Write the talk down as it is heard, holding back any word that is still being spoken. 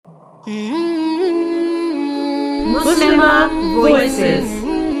Muslimah Voices.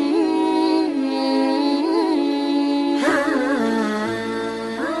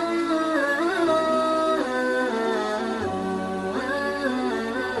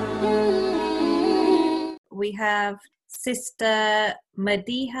 We have Sister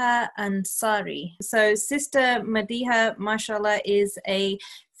Madiha Ansari. So Sister Madiha, mashallah, is a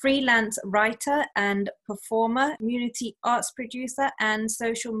freelance writer and performer, community arts producer, and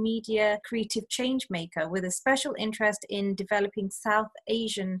social media creative change maker with a special interest in developing South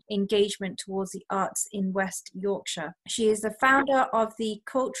Asian engagement towards the arts in West Yorkshire. She is the founder of the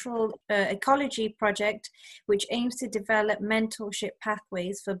Cultural Ecology Project, which aims to develop mentorship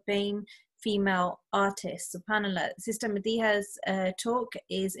pathways for BAME female artists. SubhanAllah. Sister Madiha's talk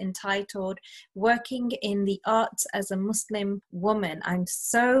is entitled Working in the Arts as a Muslim Woman. I'm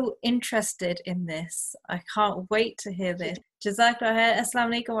so interested in this. I can't wait to hear this. Jazakallah khair.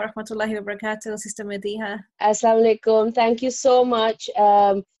 Assalamu alaikum wa rahmatullahi wa barakatuh, Sister Madiha. Assalamu alaikum. Thank you so much.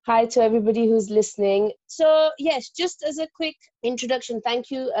 Hi to everybody who's listening. So yes, just as a quick introduction,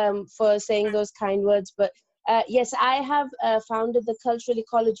 thank you for saying those kind words. But yes, I have founded the Cultural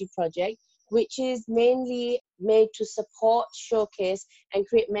Ecology Project, which is mainly made to support, showcase, and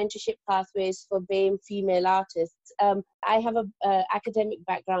create mentorship pathways for BAME female artists. I have an academic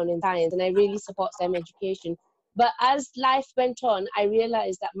background in science, and I really support STEM education. But as life went on, I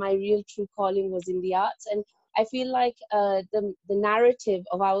realized that my real true calling was in the arts. And I feel like the narrative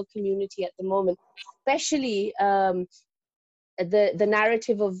of our community at the moment, especially the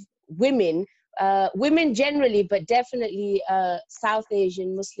narrative of women, women generally, but definitely South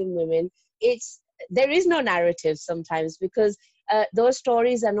Asian Muslim women, there is no narrative sometimes because those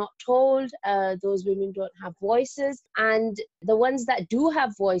stories are not told, those women don't have voices, and the ones that do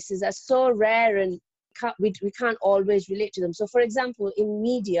have voices are so rare and we can't always relate to them. So for example, in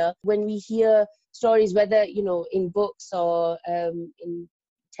media, when we hear stories, whether in books or in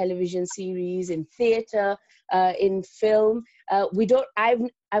television series, in theater, in film,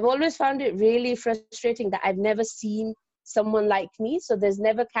 I've always found it really frustrating that I've never seen someone like me. So there's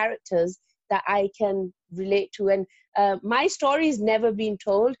never characters that I can relate to, and my story's never been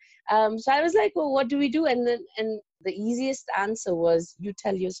told. So I was like, well, what do we do? And the easiest answer was, you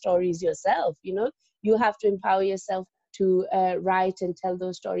tell your stories yourself. You have to empower yourself to write and tell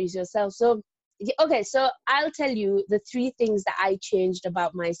those stories yourself. So okay, so I'll tell you the 3 things that I changed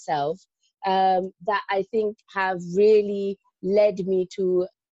about myself that I think have really led me to,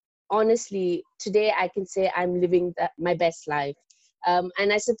 honestly, today I can say I'm living my best life.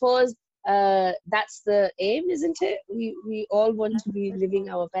 And I suppose that's the aim, isn't it? We all want to be living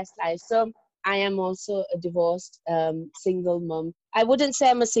our best life. So I am also a divorced single mom. I wouldn't say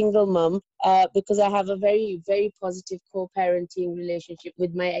I'm a single mom because I have a very, very positive co-parenting relationship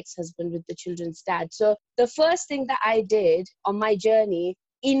with my ex-husband, with the children's dad. So the first thing that I did on my journey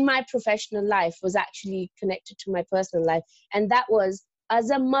in my professional life was actually connected to my personal life. And that was, as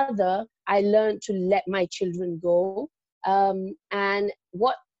a mother, I learned to let my children go. And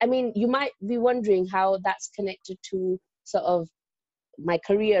you might be wondering how that's connected to sort of my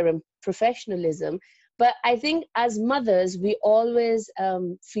career and professionalism. But I think as mothers, we always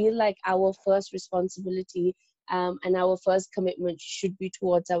feel like our first responsibility and our first commitment should be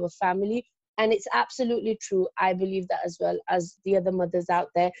towards our family. And it's absolutely true. I believe that as well as the other mothers out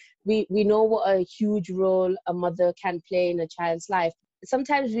there. We know what a huge role a mother can play in a child's life.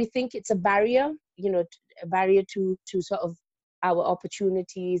 Sometimes we think it's a barrier, a barrier to sort of our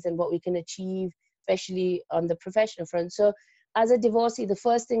opportunities and what we can achieve, especially on the professional front. So as a divorcee, the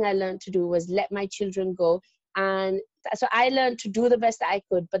first thing I learned to do was let my children go. And so I learned to do the best that I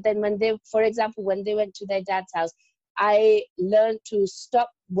could. But then when they went to their dad's house, I learned to stop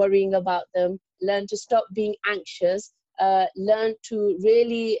worrying about them, learn to stop being anxious, learn to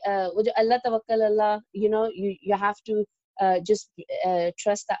really, Allah tawakkal Allah, you have to just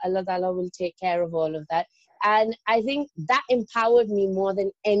trust that Allah Ta'ala will take care of all of that. And I think that empowered me more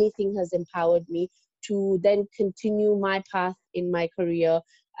than anything has empowered me to then continue my path in my career.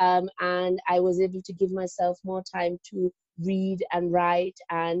 And I was able to give myself more time to read and write.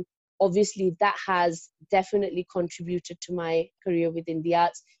 And obviously that has definitely contributed to my career within the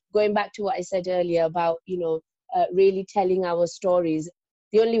arts. Going back to what I said earlier about, really telling our stories,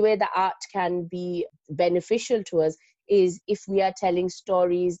 the only way that art can be beneficial to us is if we are telling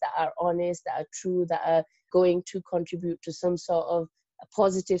stories that are honest, that are true, that are going to contribute to some sort of a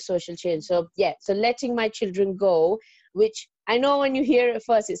positive social change. So yeah, so letting my children go, which I know when you hear it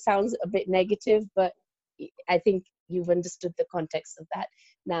first, it sounds a bit negative, but I think you've understood the context of that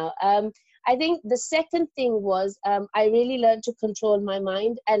now. I think the second thing was I really learned to control my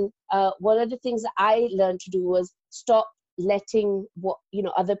mind. And one of the things that I learned to do was stop letting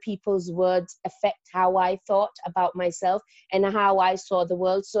other people's words affect how I thought about myself and how I saw the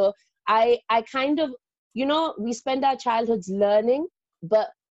world. So I kind of, we spend our childhoods learning, but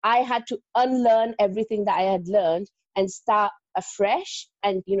I had to unlearn everything that I had learned and start afresh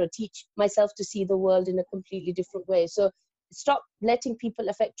and, teach myself to see the world in a completely different way. So stop letting people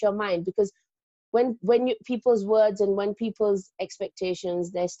affect your mind, because when people's words and when people's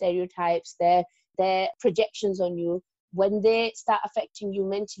expectations, their stereotypes, their projections on you, when they start affecting you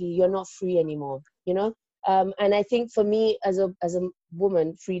mentally, you're not free anymore, and I think for me as a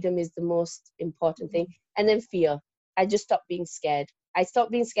woman, freedom is the most important thing. And then fear. I just stopped being scared. I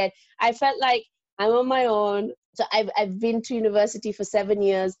stopped being scared. I felt like I'm on my own. So I've been to university for 7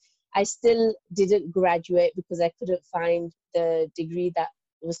 years. I still didn't graduate because I couldn't find the degree that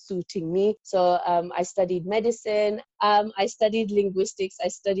was suiting me. So I studied medicine, I studied linguistics, I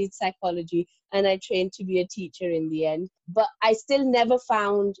studied psychology, and I trained to be a teacher in the end. But I still never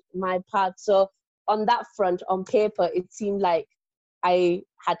found my path. So on that front, on paper, it seemed like I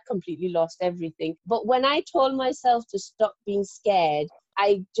had completely lost everything. But when I told myself to stop being scared,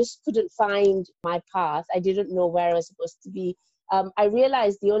 I just couldn't find my path. I didn't know where I was supposed to be. I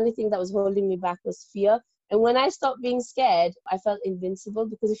realized the only thing that was holding me back was fear. And when I stopped being scared, I felt invincible,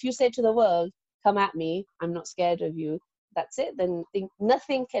 because if you say to the world, come at me, I'm not scared of you, that's it, then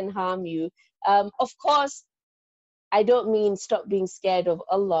nothing can harm you. Of course, I don't mean stop being scared of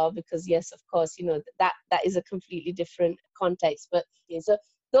Allah, because yes, of course, that is a completely different context. But okay, so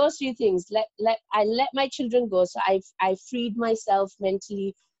those three things, I let my children go. So I freed myself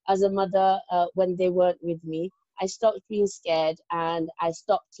mentally as a mother when they weren't with me. I stopped being scared, and I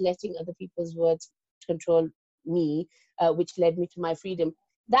stopped letting other people's words control me, which led me to my freedom.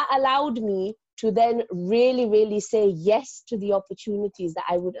 That allowed me to then really, really say yes to the opportunities that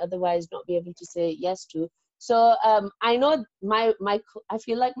I would otherwise not be able to say yes to. So I know I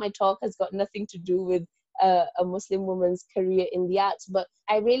feel like my talk has got nothing to do with a Muslim woman's career in the arts, but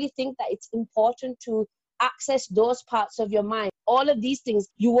I really think that it's important to access those parts of your mind. All of these things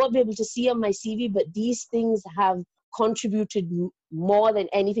you won't be able to see on my CV, but these things have contributed more than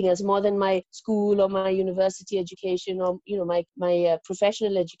anything else, more than my school or my university education or my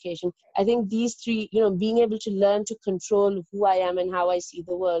professional education. I think these three, being able to learn to control who I am and how I see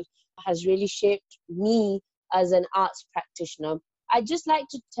the world, has really shaped me as an arts practitioner. I'd just like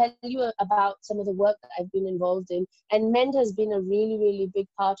to tell you about some of the work that I've been involved in, and MEND has been a really, really big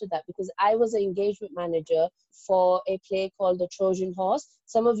part of that, because I was an engagement manager for a play called The Trojan Horse.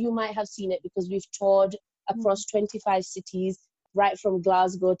 Some of you might have seen it because we've toured across 25 cities, right from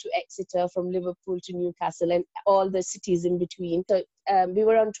Glasgow to Exeter, from Liverpool to Newcastle, and all the cities in between. So we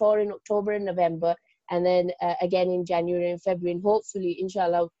were on tour in October and November, and then again in January and February, and hopefully,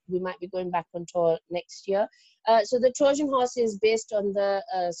 inshallah, we might be going back on tour next year. So The Trojan Horse is based on the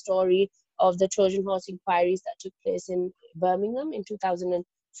story of the Trojan Horse inquiries that took place in Birmingham in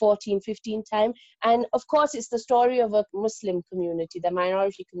 2014-15 time. And of course, it's the story of a Muslim community, the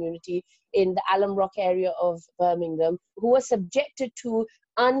minority community in the Alum Rock area of Birmingham, who were subjected to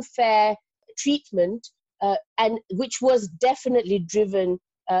unfair treatment, and which was definitely driven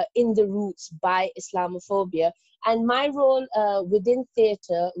in the roots by Islamophobia. And my role within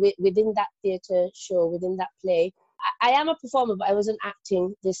theatre, within that theatre show, within that play, I am a performer, but I wasn't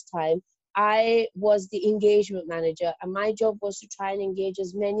acting this time. I was the engagement manager, and my job was to try and engage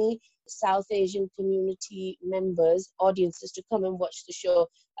as many South Asian community members, audiences, to come and watch the show.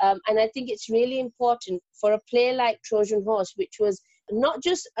 And I think it's really important for a play like Trojan Horse, which was not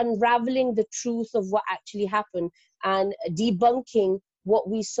just unraveling the truth of what actually happened and debunking what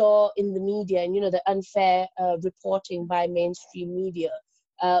we saw in the media and, the unfair reporting by mainstream media,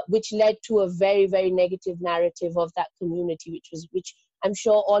 which led to a very, very negative narrative of that community, which I'm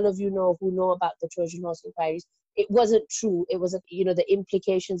sure all of you know who know about the Trojan Horse inquiries. It wasn't true. It was, the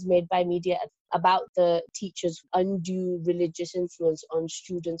implications made by media about the teachers' undue religious influence on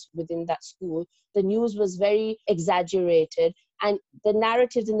students within that school. The news was very exaggerated, and the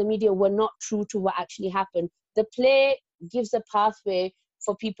narratives in the media were not true to what actually happened. The play gives a pathway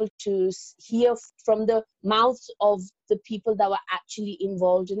for people to hear from the mouths of the people that were actually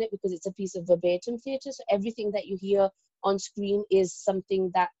involved in it, because it's a piece of verbatim theatre. So everything that you hear on screen is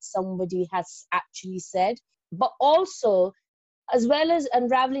something that somebody has actually said. But also, as well as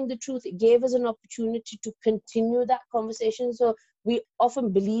unraveling the truth, it gave us an opportunity to continue that conversation. So we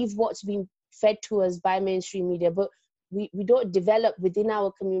often believe what's being fed to us by mainstream media, but we don't develop within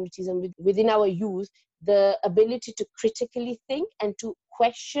our communities and within our youth the ability to critically think and to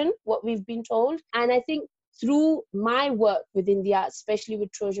question what we've been told. And I think through my work within the arts, especially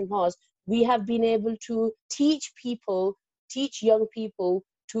with Trojan Horse, we have been able to teach young people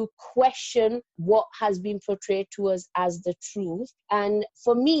to question what has been portrayed to us as the truth. And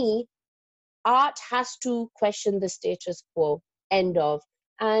for me, art has to question the status quo, end of.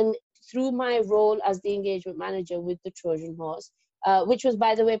 And through my role as the engagement manager with the Trojan Horse, which was,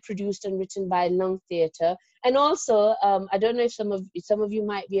 by the way, produced and written by Lung Theatre. And also, I don't know if some of you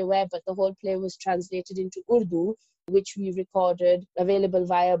might be aware, but the whole play was translated into Urdu, which we recorded, available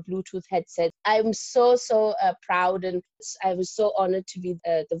via Bluetooth headset. I'm so proud, and I was so honored to be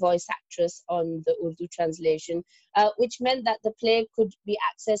the voice actress on the Urdu translation, which meant that the play could be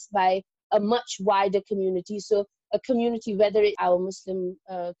accessed by a much wider community. So a community, whether it's our Muslim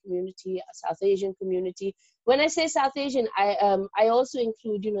community, a South Asian community. When I say South Asian, I also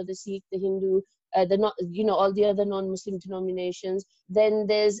include, the Sikh, the Hindu, all the other non-Muslim denominations. Then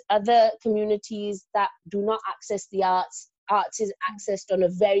there's other communities that do not access the arts. Arts is accessed on a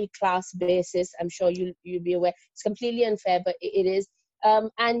very class basis. I'm sure you'll be aware. It's completely unfair, but it is.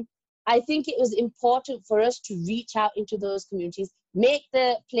 And I think it was important for us to reach out into those communities, make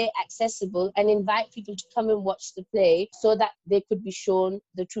the play accessible, and invite people to come and watch the play so that they could be shown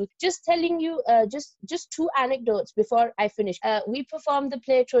the truth. Just telling you, just two anecdotes before I finish. We performed the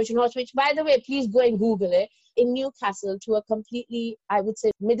play Trojan Horse, which, by the way, please go and Google it, in Newcastle to a completely, I would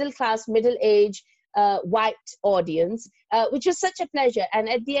say, middle-class, middle-age, white audience, which was such a pleasure. And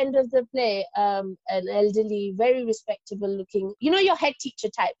at the end of the play, an elderly, very respectable looking, your head teacher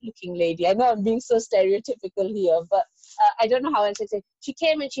type looking lady, I know I'm being so stereotypical here, but I don't know how else to say, she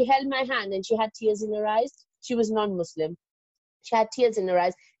came and she held my hand and she had tears in her eyes. She was non-Muslim. She had tears in her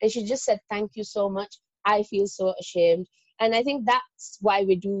eyes and she just said, "Thank you so much. I feel so ashamed." And I think that's why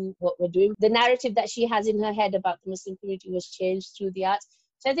we do what we're doing. The narrative that she has in her head about the Muslim community was changed through the arts.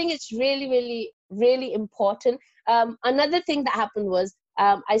 So I think it's really, really, really important. Another thing that happened was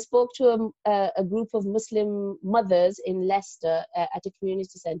I spoke to a group of Muslim mothers in Leicester at a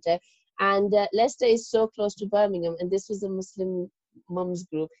community centre. And Leicester is so close to Birmingham. And this was a Muslim mums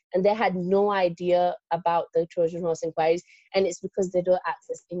group. And they had no idea about the Trojan Horse inquiries. And it's because they don't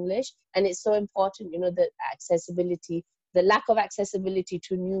access English. And it's so important, that accessibility, the lack of accessibility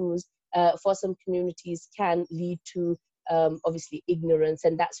to news for some communities can lead to obviously ignorance,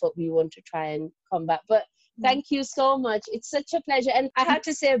 and that's what we want to try and combat. But thank you so much. It's such a pleasure. And I have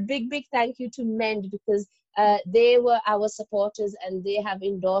to say a big thank you to MEND, because they were our supporters and they have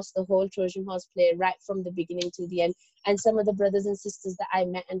endorsed the whole Trojan Horse play right from the beginning to the end. And some of the brothers and sisters that I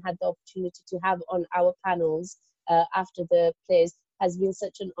met and had the opportunity to have on our panels after the plays has been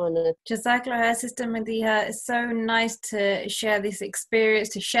such an honor. Jazakallah, Sister Madiha. It's so nice to share this experience,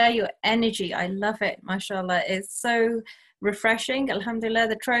 to share your energy. I love it, mashallah. It's so refreshing. Alhamdulillah,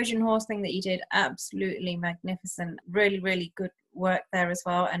 the Trojan Horse thing that you did, absolutely magnificent. Really, really good work there as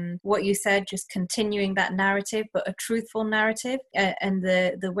well. And what you said, just continuing that narrative, but a truthful narrative, and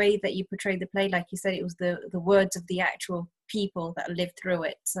the way that you portrayed the play, like you said, it was the words of the actual people that lived through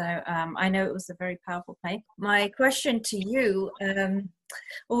it. So I know it was a very powerful play. My question to you,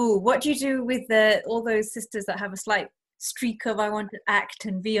 what do you do with all those sisters that have a slight streak of I want to act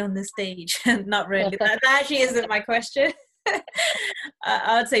and be on the stage? Not really. That actually isn't my question.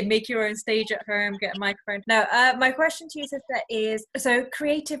 I would say make your own stage at home, get a microphone. No, my question to you, sister, is, so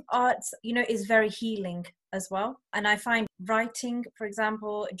creative arts, is very healing as well. And I find writing, for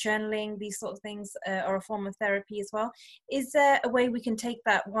example, journaling, these sort of things are a form of therapy as well. Is there a way we can take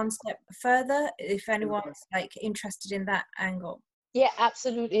that one step further if anyone's interested in that angle? Yeah,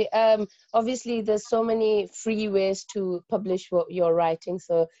 absolutely. Obviously, there's so many free ways to publish what you're writing.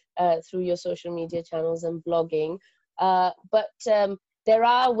 So through your social media channels and blogging. But there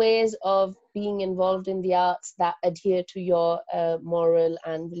are ways of being involved in the arts that adhere to your moral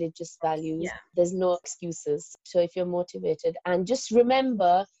and religious values. Yeah. There's no excuses. So if you're motivated, and just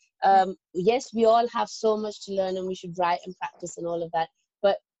remember, yes, we all have so much to learn and we should write and practice and all of that.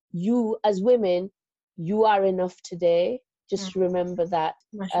 But you, as women, you are enough today. Just remember that.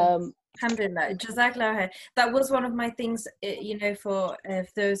 Alhamdulillah, Jazakallah. That was one of my things, for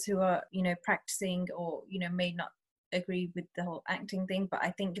those who are, practicing or, may not agree with the whole acting thing, but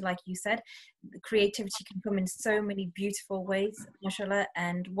I think, like you said, the creativity can come in so many beautiful ways, mashallah,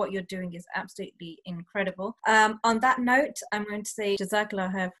 and what you're doing is absolutely incredible. On that note, I'm going to say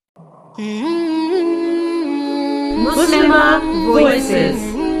Jazakallah. Muslimah Voices.